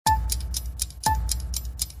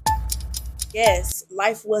Yes,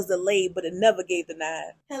 life was delayed, but it never gave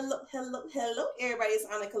denied. Hello, everybody. It's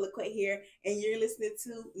Annika LaQuette here, and you're listening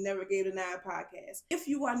to Never Gave Denied podcast. If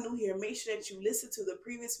you are new here, make sure that you listen to the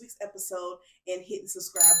previous week's episode and hit the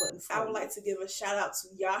subscribe button. I would like to give a shout out to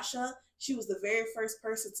Yasha. She was the very first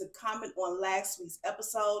person to comment on last week's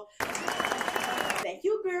episode. Thank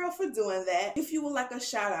you, girl, for doing that. If you would like a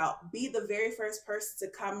shout out, be the very first person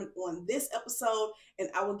to comment on this episode, and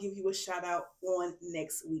I will give you a shout out on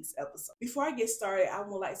next week's episode. Before I get started, I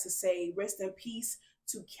would like to say rest in peace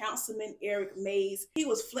to Councilman Eric Mays. He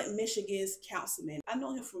was Flint, Michigan's councilman. I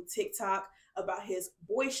know him from TikTok about his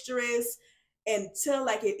boisterous and tell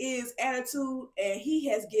like it is attitude, and he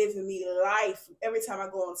has given me life every time I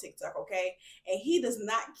go on TikTok, okay? And he does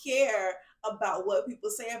not care about what people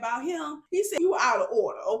say about him. He said, you are out of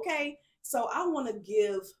order, okay? So I want to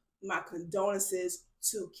give my condolences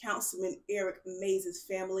to Councilman Eric Mays'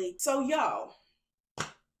 family. So y'all,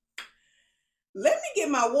 let me get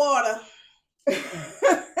my water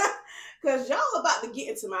because y'all about to get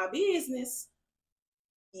into my business.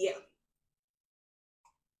 Yeah.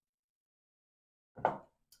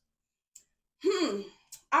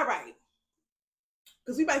 All right.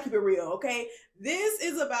 Because we about to keep it real, okay? This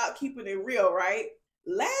is about keeping it real, right?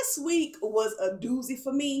 Last week was a doozy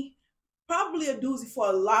for me. Probably a doozy for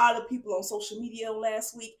a lot of people on social media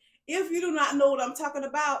last week. If you do not know what I'm talking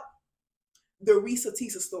about, the Ressa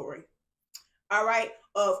Tessa story. All right?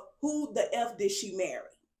 Of who the F did she marry,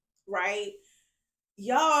 right?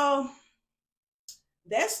 Y'all,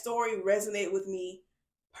 that story resonated with me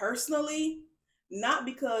personally. Not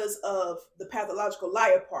because of the pathological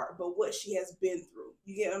liar part, but what she has been through.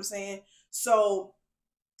 You get what I'm saying? So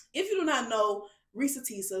if you do not know Ressa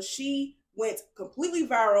Tessa, she went completely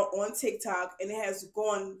viral on TikTok and it has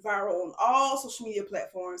gone viral on all social media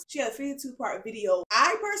platforms. She had a 52-part video.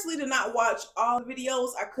 I personally did not watch all the videos.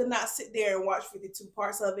 I could not sit there and watch 52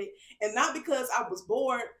 parts of it. And not because I was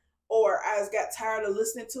bored or I just got tired of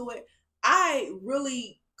listening to it. I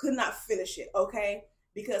really could not finish it, okay?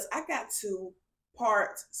 Because I got to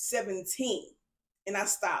part 17 and I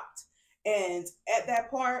stopped. And at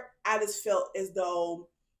that part, I just felt as though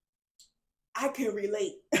I can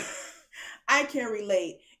relate. I can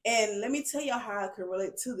relate. And let me tell y'all how I can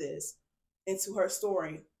relate to this and to her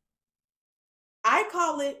story. I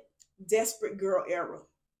call it desperate girl era.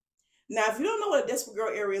 Now, if you don't know what a desperate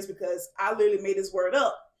girl era is, because I literally made this word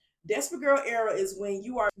up, desperate girl era is when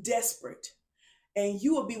you are desperate and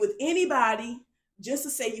you will be with anybody just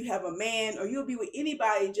to say you have a man, or you'll be with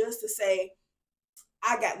anybody just to say,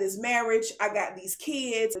 I got this marriage, I got these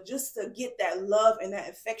kids, just to get that love and that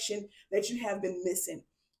affection that you have been missing.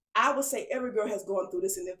 I would say every girl has gone through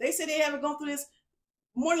this, and if they say they haven't gone through this,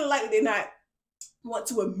 more than likely they not want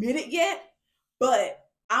to admit it yet, but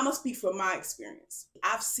I'm gonna speak from my experience.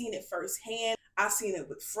 I've seen it firsthand. I've seen it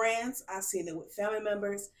with friends, I've seen it with family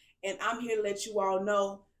members, and I'm here to let you all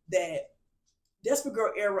know that desperate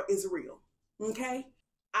girl era is real. Okay,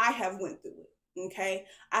 I have went through it. Okay,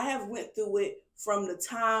 I have went through it from the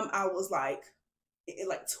time I was like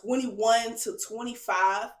 21 to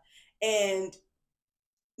 25 and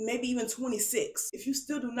maybe even 26. If you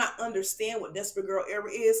still do not understand what desperate girl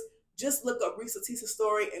era is, just look up Ressa Tessa's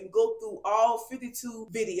story and go through all 52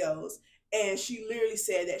 videos. And she literally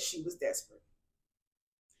said that she was desperate.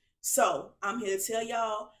 So I'm here to tell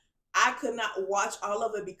y'all, I could not watch all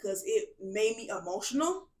of it because it made me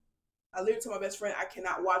emotional. I literally told my best friend I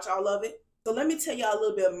cannot watch all of it. So let me tell y'all a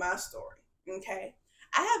little bit of my story, okay?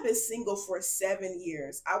 I have been single for 7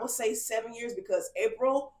 years. I will say 7 years because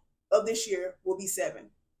April of this year will be 7,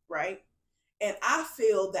 right? And I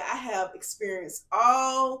feel that I have experienced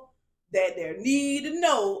all that there need to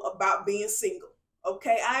know about being single,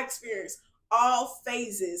 okay? I experienced all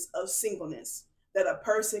phases of singleness that a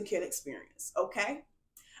person can experience, okay?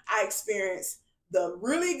 I experienced the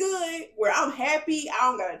really good, where I'm happy, I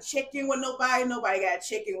don't gotta check in with nobody gotta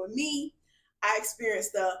check in with me. I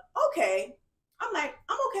experienced the, okay, I'm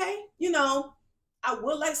okay, I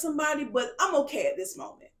would like somebody, but I'm okay at this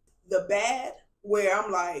moment. The bad, where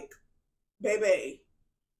I'm like, baby,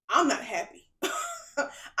 I'm not happy.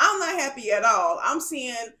 I'm not happy at all. I'm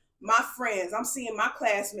seeing my friends, I'm seeing my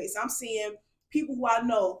classmates, I'm seeing people who I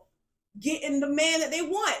know getting the man that they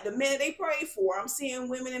want, the man that they pray for. I'm seeing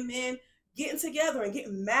women and men getting together and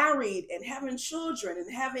getting married and having children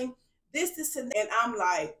and having this, and I'm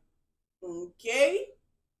like, okay,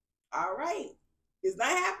 all right, it's not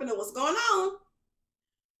happening. What's going on?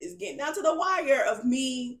 It's getting down to the wire of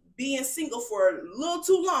me being single for a little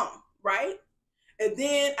too long, right? And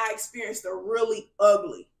then I experienced a really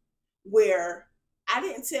ugly, where I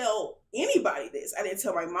didn't tell anybody this. I didn't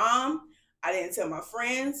tell my mom. I didn't tell my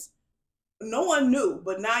friends. No one knew,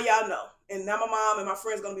 but now y'all know. And now my mom and my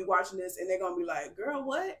friends gonna be watching this, and they're gonna be like, "Girl,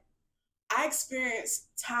 what?" I experienced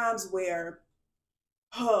times where,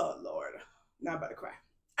 oh Lord, now I'm about to cry.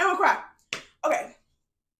 I'm gonna cry. Okay,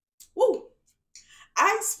 woo.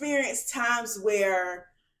 I experienced times where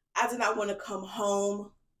I did not want to come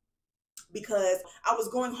home because I was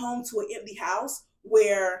going home to an empty house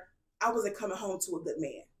where I wasn't coming home to a good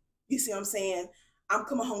man. You see what I'm saying? I'm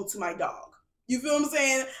coming home to my dog. You feel what I'm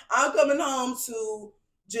saying? I'm coming home to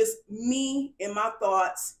just me and my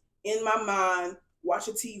thoughts in my mind,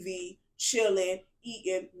 watching TV, chilling,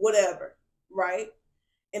 eating, whatever, right?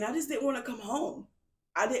 And I just didn't want to come home.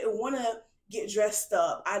 I didn't want to get dressed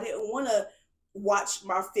up. I didn't want to watch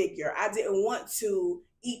my figure. I didn't want to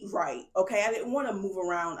eat right. Okay. I didn't want to move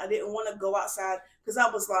around. I didn't want to go outside because I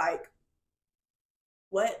was like,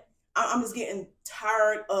 what? I'm just getting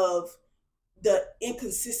tired of the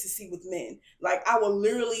inconsistency with men. Like I will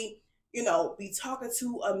literally, be talking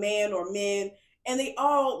to a man or men and they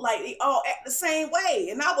all act the same way.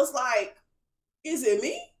 And I was like, is it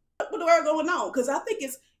me? What do I going on? Because I think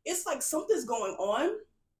it's like something's going on.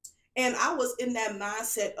 And I was in that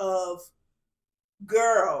mindset of,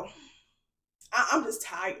 girl, I'm just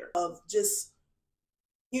tired of just,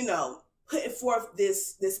 putting forth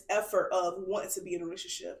this effort of wanting to be in a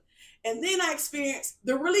relationship. And then I experienced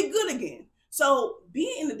the really good again. So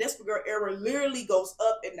being in the desperate girl era literally goes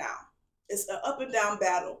up and down. It's an up and down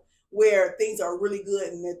battle where things are really good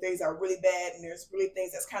and then things are really bad and there's really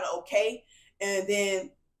things that's kind of okay. And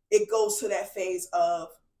then it goes to that phase of,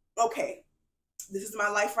 okay, this is my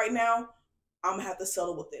life right now. I'm gonna have to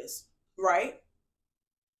settle with this, right?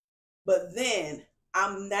 But then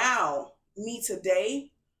me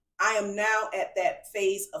today, I am now at that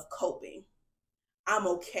phase of coping. I'm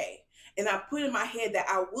okay. And I put in my head that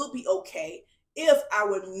I will be okay if I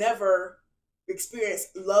would never experience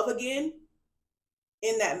love again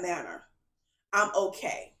in that manner. I'm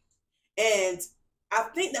okay. And I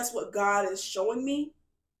think that's what God is showing me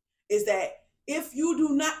is that if you do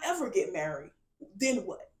not ever get married, then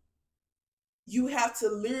what? You have to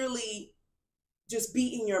literally just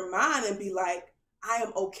be in your mind and be like, I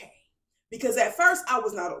am okay. Because at first I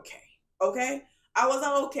was not okay. Okay? I was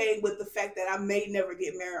not okay with the fact that I may never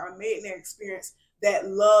get married. I may never experience that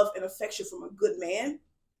love and affection from a good man.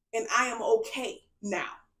 And I am okay now.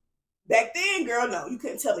 Back then, girl, no, you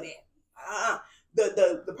couldn't tell me that.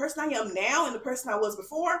 The person I am now and the person I was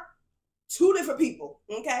before, two different people,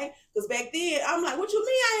 okay? Because back then, I'm like, what you mean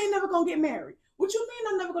I ain't never gonna get married? What you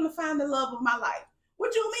mean I'm never gonna find the love of my life?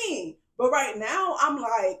 What you mean? But right now, I'm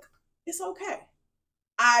like, it's okay.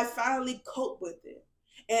 I finally cope with it.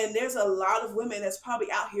 And there's a lot of women that's probably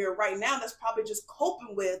out here right now that's probably just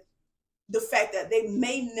coping with the fact that they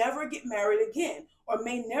may never get married again, or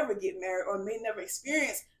may never get married, or may never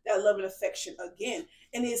experience that love and affection again.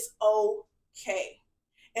 And it's okay.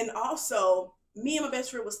 And also, me and my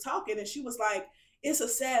best friend was talking, and she was like, it's a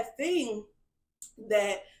sad thing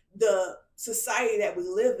that the society that we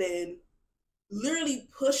live in literally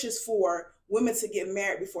pushes for women to get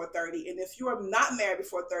married before 30. And if you're not married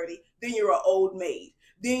before 30, then you're an old maid.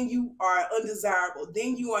 Then you are undesirable.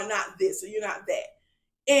 Then you are not this or you're not that.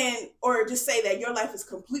 And or just say that your life is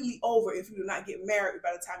completely over if you do not get married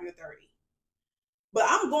by the time you're 30. But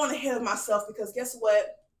I'm going ahead of myself because guess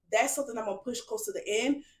what? That's something I'm going to push close to the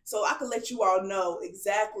end so I can let you all know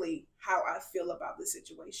exactly how I feel about this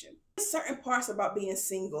situation. There's certain parts about being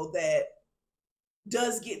single that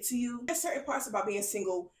does get to you. There's certain parts about being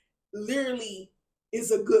single literally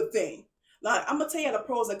is a good thing. Like, I'm going to tell you the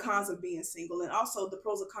pros and cons of being single and also the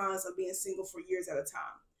pros and cons of being single for years at a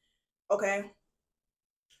time. Okay?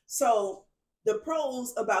 So the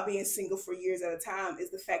pros about being single for years at a time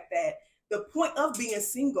is the fact that the point of being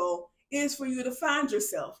single is for you to find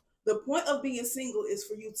yourself. The point of being single is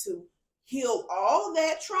for you to heal all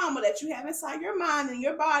that trauma that you have inside your mind and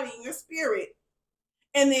your body and your spirit,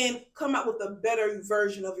 and then come out with a better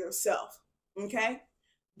version of yourself. Okay?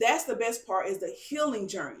 That's the best part, is the healing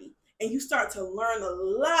journey. And you start to learn a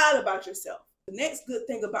lot about yourself. The next good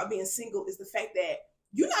thing about being single is the fact that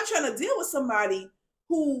you're not trying to deal with somebody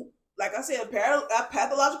who, like I said, a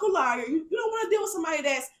pathological liar. You don't want to deal with somebody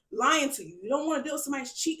that's lying to you. You don't want to deal with somebody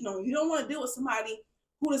that's cheating on you. You don't want to deal with somebody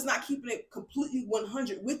who is not keeping it completely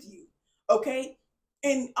 100 with you. Okay?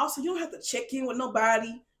 And also, you don't have to check in with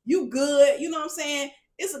nobody. You good. You know what I'm saying?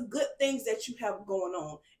 It's a good things that you have going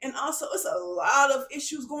on. And also, it's a lot of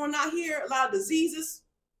issues going on here, a lot of diseases,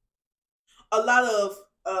 a lot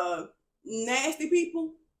of nasty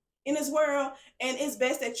people in this world. And it's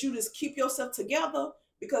best that you just keep yourself together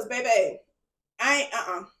because, baby, I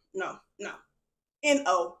ain't, no.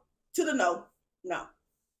 N-O to the no. No.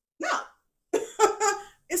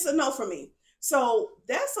 It's a no for me. So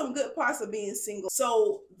that's some good parts of being single.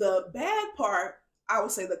 So the bad part, I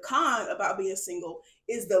would say the con about being single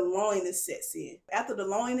is the loneliness sets in. After the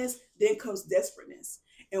loneliness, then comes desperateness.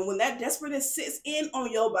 And when that desperateness sits in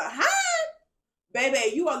on your behind,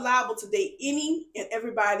 baby, you are liable to date any and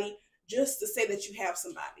everybody just to say that you have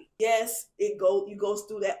somebody. Yes, you goes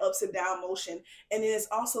through that ups and down motion. And then it's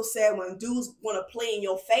also sad when dudes want to play in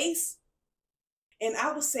your face. And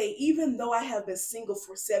I would say, even though I have been single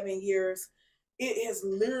for 7 years, it has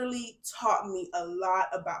literally taught me a lot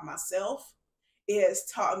about myself. It has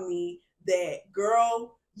taught me that,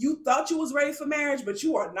 girl, you thought you was ready for marriage, but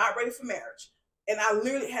you are not ready for marriage. And I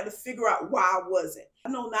literally had to figure out why I wasn't. I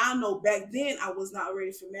know back then I was not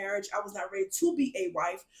ready for marriage. I was not ready to be a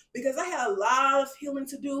wife because I had a lot of healing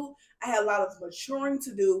to do. I had a lot of maturing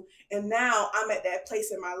to do. And now I'm at that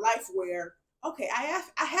place in my life where, okay, I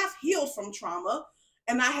have healed from trauma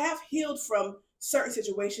and I have healed from certain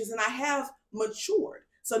situations and I have matured.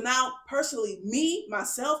 So now personally,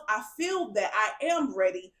 myself, I feel that I am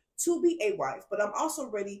ready to be a wife, but I'm also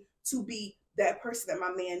ready to be that person that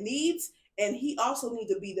my man needs. And he also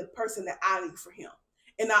needs to be the person that I need for him.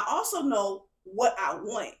 And I also know what I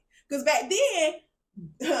want. Because back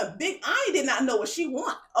then, Big Annie did not know what she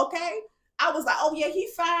want. Okay. I was like, oh yeah, he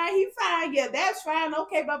fine. Yeah, that's fine.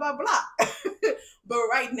 Okay, blah, blah, blah. But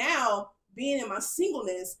right now, being in my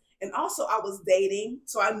singleness, and also I was dating,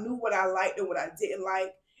 so I knew what I liked and what I didn't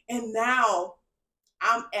like. And now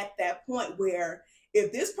I'm at that point where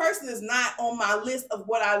if this person is not on my list of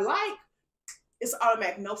what I like, it's an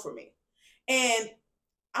automatic no for me. And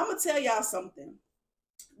I'm going to tell y'all something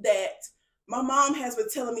that my mom has been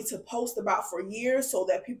telling me to post about for years so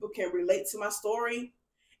that people can relate to my story.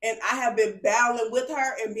 And I have been battling with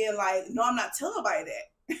her and being like, no, I'm not telling nobody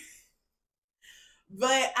that.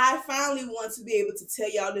 But I finally want to be able to tell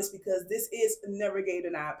y'all this because this is Never Gave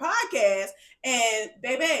Denied podcast. And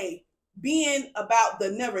baby, being about the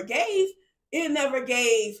never gave, it never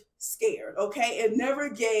gave scared, okay? It never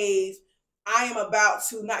gave I am about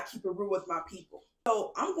to not keep it real with my people.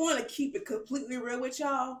 So I'm going to keep it completely real with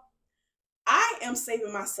y'all. I am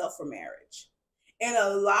saving myself for marriage. And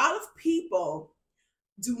a lot of people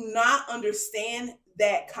do not understand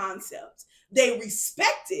that concept. They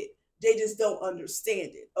respect it. They just don't understand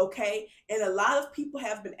it, okay? And a lot of people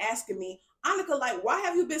have been asking me, Annika, like, why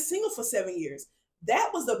have you been single for 7 years? That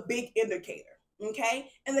was a big indicator, okay?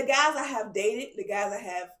 And the guys I have dated, the guys I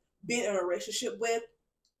have been in a relationship with,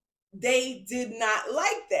 they did not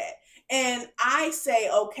like that. And I say,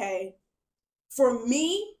 okay, for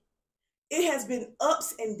me, it has been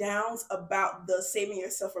ups and downs about the saving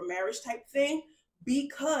yourself for marriage type thing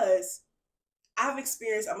because I've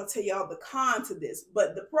experienced, I'm going to tell y'all the con to this,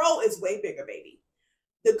 but the pro is way bigger, baby.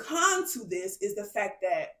 The con to this is the fact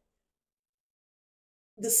that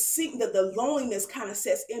the loneliness kind of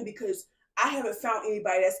sets in because I haven't found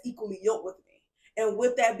anybody that's equally yoked with me. And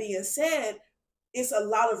with that being said, it's a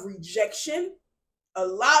lot of rejection,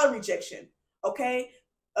 okay?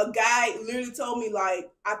 A guy literally told me,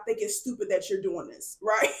 like, I think it's stupid that you're doing this,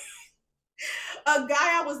 right? A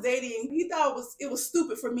guy I was dating, he thought it was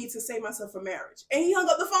stupid for me to save myself for marriage. And he hung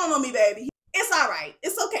up the phone on me, baby. It's all right.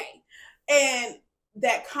 It's okay. And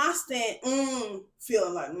that constant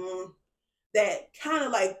feeling like, that kind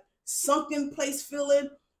of like sunken place feeling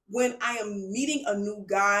when I am meeting a new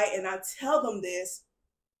guy and I tell them this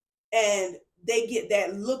and they get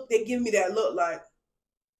that look, they give me that look like,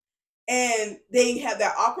 and they have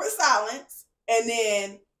that awkward silence. And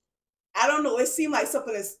then I don't know, it seemed like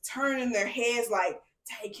something is turning in their heads like,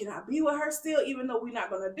 hey, can I be with her still, even though we're not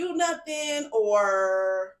going to do nothing?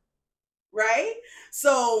 Or, right?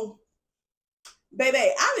 So, baby,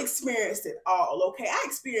 I've experienced it all, okay? I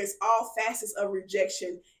experienced all facets of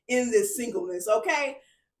rejection in this singleness, okay?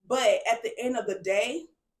 But at the end of the day,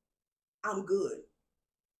 I'm good.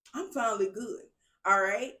 I'm finally good, all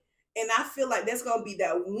right? And I feel like there's going to be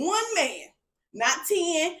that one man, not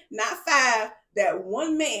 10, not 5, that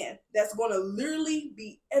one man that's going to literally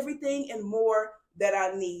be everything and more that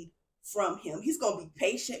I need from him. He's going to be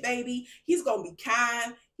patient, baby. He's going to be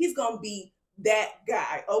kind. He's going to be that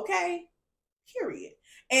guy, okay? Period.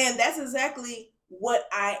 And that's exactly what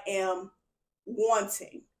I am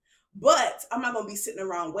wanting. But I'm not going to be sitting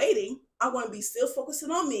around waiting. I'm going to be still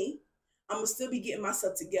focusing on me. I'm going to still be getting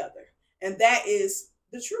myself together. And that is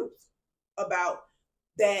the truth about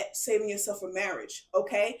that saving yourself for marriage,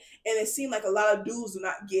 okay? And it seemed like a lot of dudes do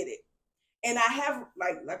not get it. And I have,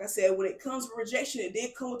 like I said, when it comes to rejection, it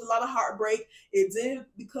did come with a lot of heartbreak. It did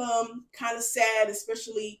become kind of sad,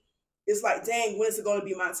 especially it's like, dang, when is it going to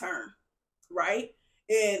be my turn, right?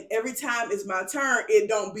 And every time it's my turn, it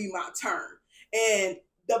don't be my turn. And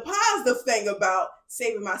the positive thing about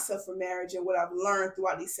saving myself from marriage and what I've learned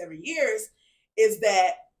throughout these 7 years is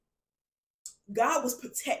that God was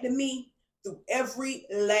protecting me through every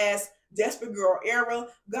last desperate girl era.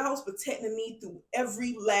 God was protecting me through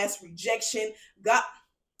every last rejection.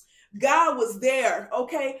 God was there,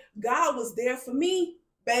 okay? God was there for me,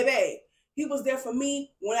 baby. He was there for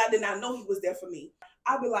me when I did not know he was there for me.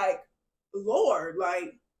 I'd be like, Lord,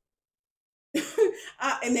 like,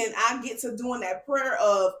 and then I get to doing that prayer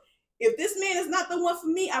of, if this man is not the one for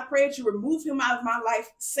me, I pray that you remove him out of my life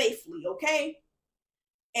safely, okay?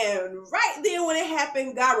 And right then when it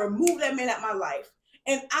happened, God removed that man out of my life.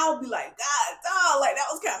 And I'll be like, God, dog, like that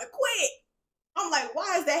was kind of quick. I'm like,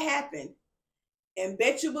 why has that happened? And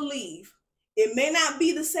bet you believe, it may not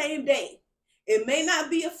be the same day. It may not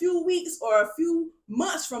be a few weeks or a few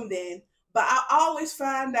months from then, but I always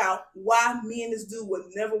find out why me and this dude would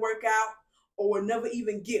never work out or would never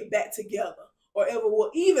even get back together or ever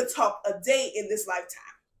will even talk a day in this lifetime.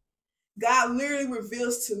 God literally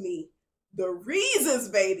reveals to me the reasons,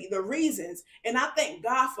 baby, the reasons. And I thank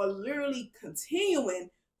God for literally continuing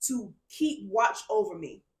to keep watch over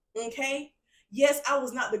me, okay? Yes, I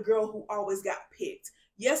was not the girl who always got picked.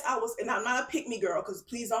 Yes, I was, and I'm not a pick me girl, because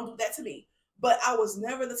please don't do that to me. But I was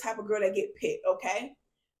never the type of girl that get picked, okay?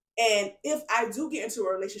 And if I do get into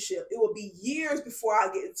a relationship, it will be years before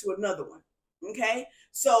I get into another one, okay?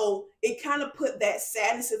 So it kind of put that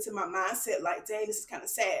sadness into my mindset, like, dang, this is kind of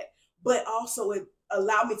sad. But also it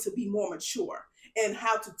allowed me to be more mature and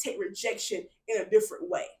how to take rejection in a different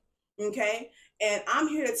way, okay? And I'm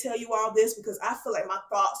here to tell you all this because I feel like my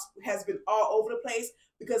thoughts has been all over the place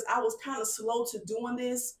because I was kind of slow to doing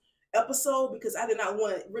this episode because I did not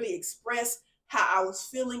want to really express how I was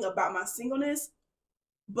feeling about my singleness.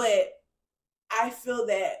 But I feel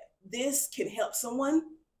that this can help someone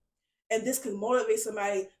and this can motivate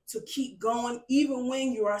somebody to keep going even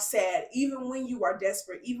when you are sad, even when you are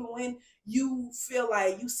desperate, even when you feel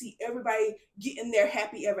like you see everybody getting their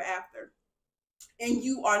happy ever after and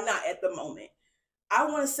you are not at the moment. I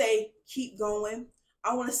want to say keep going.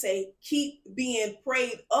 I want to say keep being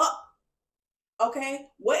prayed up. Okay?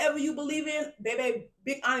 Whatever you believe in, baby,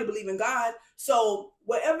 Big Auntie believe in God. So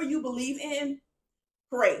whatever you believe in,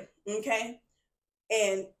 pray. Okay?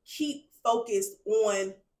 And keep focused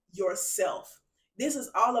on yourself. This is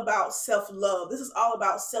all about self-love. This is all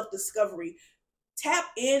about self-discovery. Tap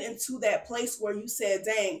into that place where you said,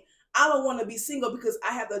 dang, I don't want to be single because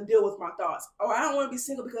I have to deal with my thoughts. Or I don't want to be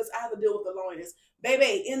single because I have to deal with the loneliness.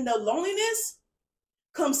 Baby, in the loneliness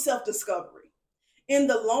comes self-discovery. In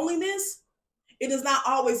the loneliness, it does not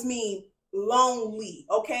always mean lonely,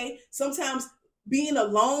 okay? Sometimes being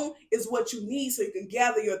alone is what you need so you can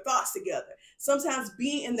gather your thoughts together. Sometimes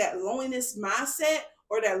being in that loneliness mindset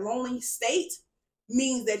or that lonely state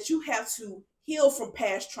means that you have to heal from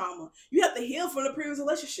past trauma. You have to heal from the previous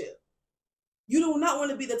relationship. You do not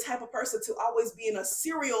want to be the type of person to always be in a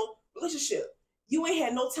serial relationship. You ain't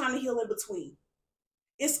had no time to heal in between.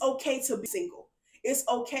 It's okay to be single. It's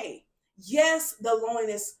okay. Yes, the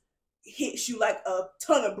loneliness hits you like a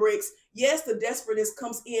ton of bricks. Yes, the desperateness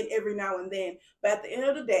comes in every now and then. But at the end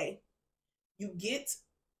of the day, you get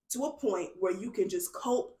to a point where you can just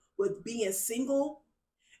cope with being single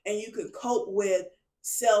and you can cope with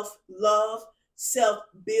self-love,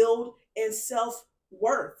 self-build, and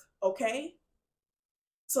self-worth, okay?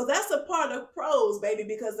 So that's a part of pros, baby,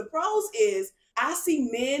 because the pros is I see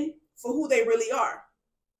men for who they really are,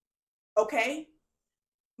 okay?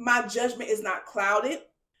 My judgment is not clouded.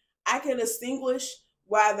 I can distinguish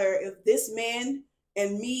whether if this man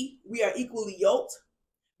and me, we are equally yoked.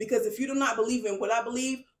 Because if you do not believe in what I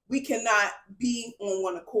believe, we cannot be on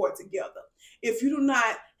one accord together. If you do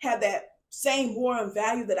not have that same moral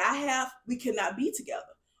value that I have, we cannot be together,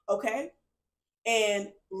 okay? And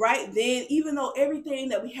right then, even though everything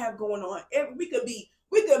that we have going on, we could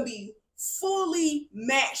be fully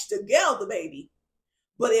matched together, baby.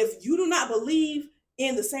 But if you do not believe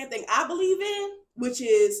in the same thing I believe in, which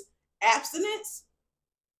is abstinence,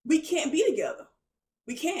 we can't be together.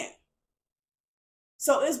 We can't.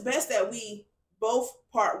 So it's best that we both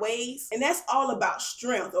part ways. And that's all about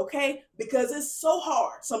strength, okay? Because it's so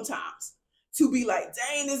hard sometimes to be like,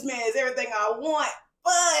 dang, this man is everything I want,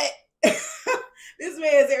 but this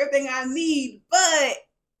man is everything I need, but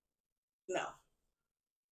no.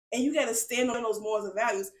 And you got to stand on those morals and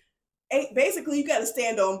values. Basically, you got to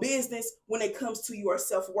stand on business when it comes to your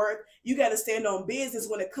self-worth. You got to stand on business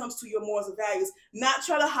when it comes to your morals and values. Not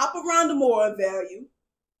try to hop around the moral value.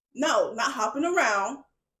 No, not hopping around,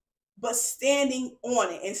 but standing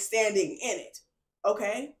on it and standing in it,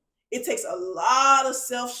 okay? It takes a lot of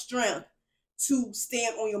self-strength to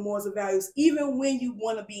stand on your morals and values, even when you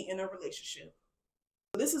want to be in a relationship.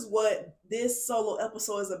 This is what this solo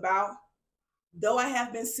episode is about. Though I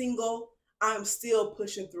have been single, I'm still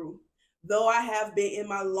pushing through. Though I have been in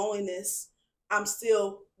my loneliness, I'm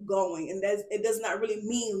still going. And it does not really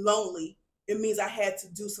mean lonely. It means I had to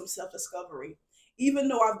do some self-discovery. Even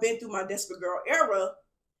though I've been through my desperate girl era,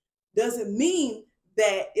 doesn't mean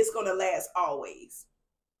that it's going to last always.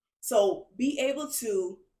 So be able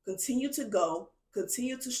to continue to go,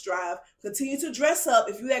 continue to strive, continue to dress up.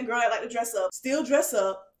 If you're that girl that like to dress up, still dress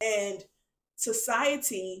up. And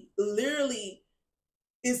society literally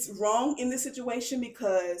is wrong in this situation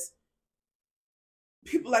because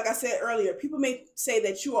people, like I said earlier, people may say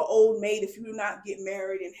that you are old maid if you do not get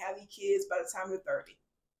married and have your kids by the time you're 30.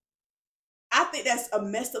 I think that's a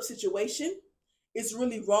messed up situation. It's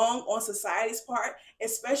really wrong on society's part,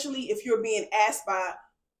 especially if you're being asked by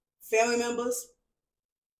family members,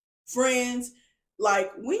 friends,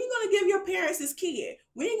 like, when you gonna give your parents this kid?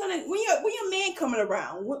 When your man coming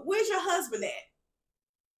around? Where's your husband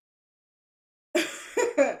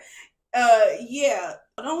at? Yeah,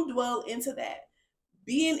 don't dwell into that.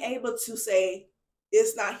 Being able to say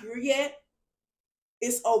it's not here yet,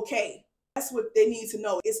 it's okay. That's what they need to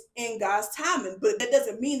know. It's in God's timing, but that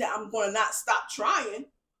doesn't mean that I'm going to not stop trying,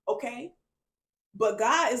 okay? But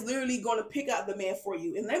God is literally going to pick out the man for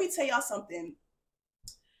you. And let me tell y'all something.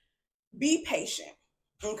 Be patient,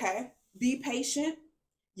 okay? Be patient.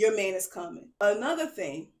 Your man is coming. Another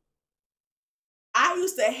thing, I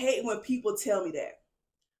used to hate when people tell me that.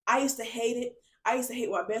 I used to hate it. I used to hate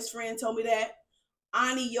when my best friend told me that.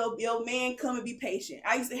 Ani, your man coming, be patient.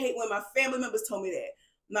 I used to hate when my family members told me that.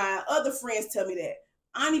 My other friends tell me that.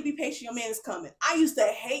 Ani, be patient, your man is coming. I used to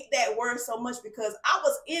hate that word so much because I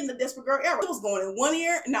was in the desperate girl era. It was going in one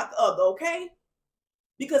ear and not the other, okay?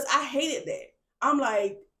 Because I hated that. I'm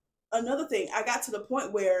like, another thing, I got to the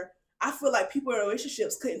point where I feel like people in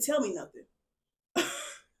relationships couldn't tell me nothing.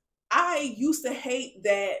 I used to hate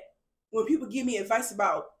that when people give me advice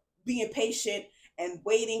about being patient and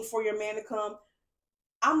waiting for your man to come.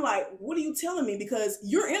 I'm like, what are you telling me? Because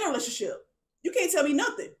you're in a relationship. You can't tell me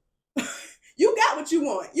nothing. You got what you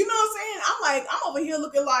want. You know what I'm saying? I'm like, I'm over here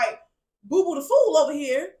looking like Boo-Boo the Fool over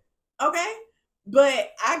here. Okay?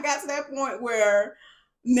 But I got to that point where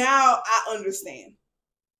now I understand.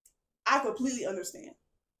 I completely understand.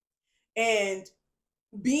 And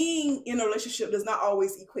being in a relationship does not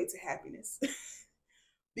always equate to happiness.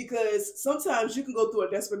 Because sometimes you can go through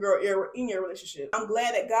a desperate girl era in your relationship. I'm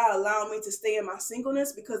glad that God allowed me to stay in my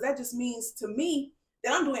singleness, because that just means to me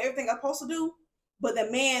that I'm doing everything I'm supposed to do. But the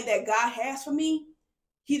man that God has for me,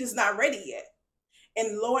 he is not ready yet.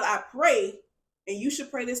 And Lord, I pray, and you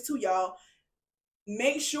should pray this too, y'all.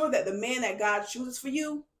 Make sure that the man that God chooses for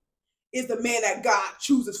you is the man that God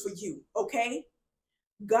chooses for you, okay?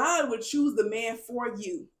 God will choose the man for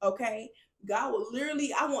you, okay? God will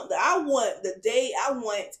literally, I want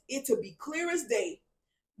it to be clear as day.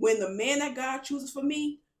 When the man that God chooses for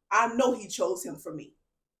me, I know he chose him for me.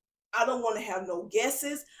 I don't want to have no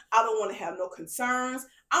guesses. I don't want to have no concerns.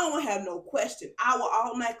 I don't want to have no question. I will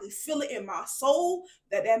automatically feel it in my soul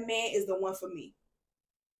that that man is the one for me.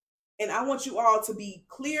 And I want you all to be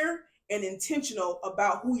clear and intentional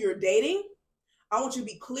about who you're dating. I want you to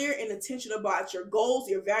be clear and intentional about your goals,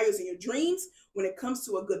 your values, and your dreams when it comes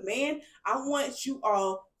to a good man. I want you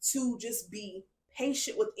all to just be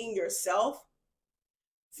patient within yourself,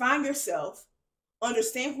 find yourself,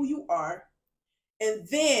 understand who you are, and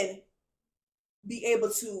then be able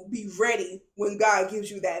to be ready when God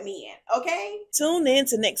gives you that man, okay? Tune in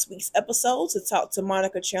to next week's episode to talk to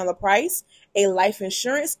Monica Chandler Price, a life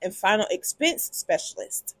insurance and final expense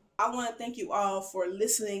specialist. I want to thank you all for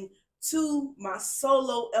listening to my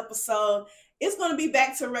solo episode. It's going to be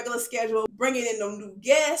back to regular schedule, bringing in no new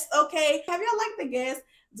guests, okay? Have y'all liked the guests?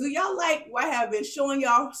 Do y'all like what I have been showing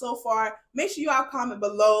y'all so far? Make sure y'all comment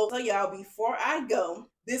below. So y'all, before I go,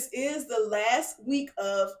 this is the last week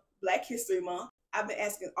of Black History Month. I've been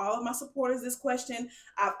asking all of my supporters this question.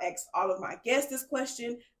 I've asked all of my guests this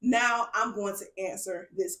question. Now I'm going to answer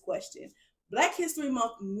this question. Black History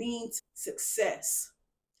Month means success,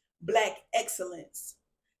 Black excellence,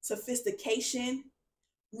 sophistication,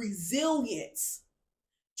 resilience,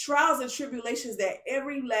 trials and tribulations that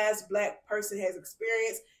every last Black person has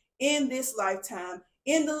experienced in this lifetime,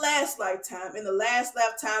 in the last lifetime, in the last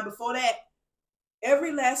lifetime before that.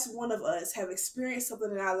 Every last one of us have experienced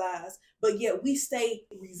something in our lives, but yet we stay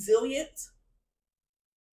resilient.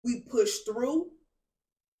 We push through.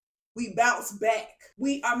 We bounce back.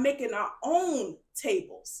 We are making our own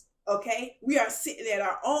tables, okay? We are sitting at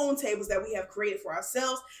our own tables that we have created for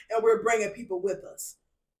ourselves, and we're bringing people with us.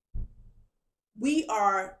 We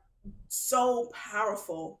are so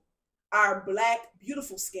powerful. Our Black,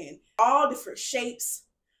 beautiful skin, all different shapes.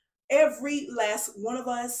 Every last one of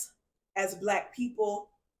us as Black people,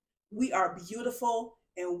 we are beautiful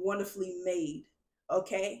and wonderfully made.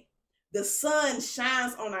 Okay? The sun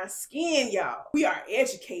shines on our skin, y'all. We are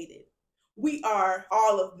educated. We are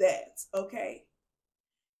all of that. Okay?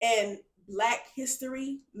 And Black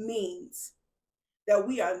history means that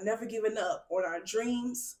we are never giving up on our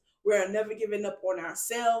dreams. We are never giving up on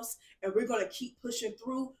ourselves, and we're going to keep pushing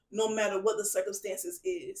through no matter what the circumstances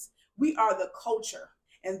is. We are the culture,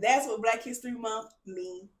 and that's what Black History Month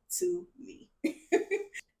means to me.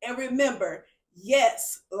 And remember,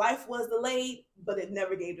 yes, life was delayed, but it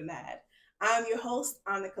never gave denied. I'm your host,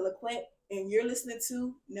 Annika Laquette, and you're listening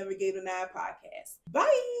to Never Gave Denied podcast.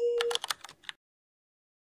 Bye.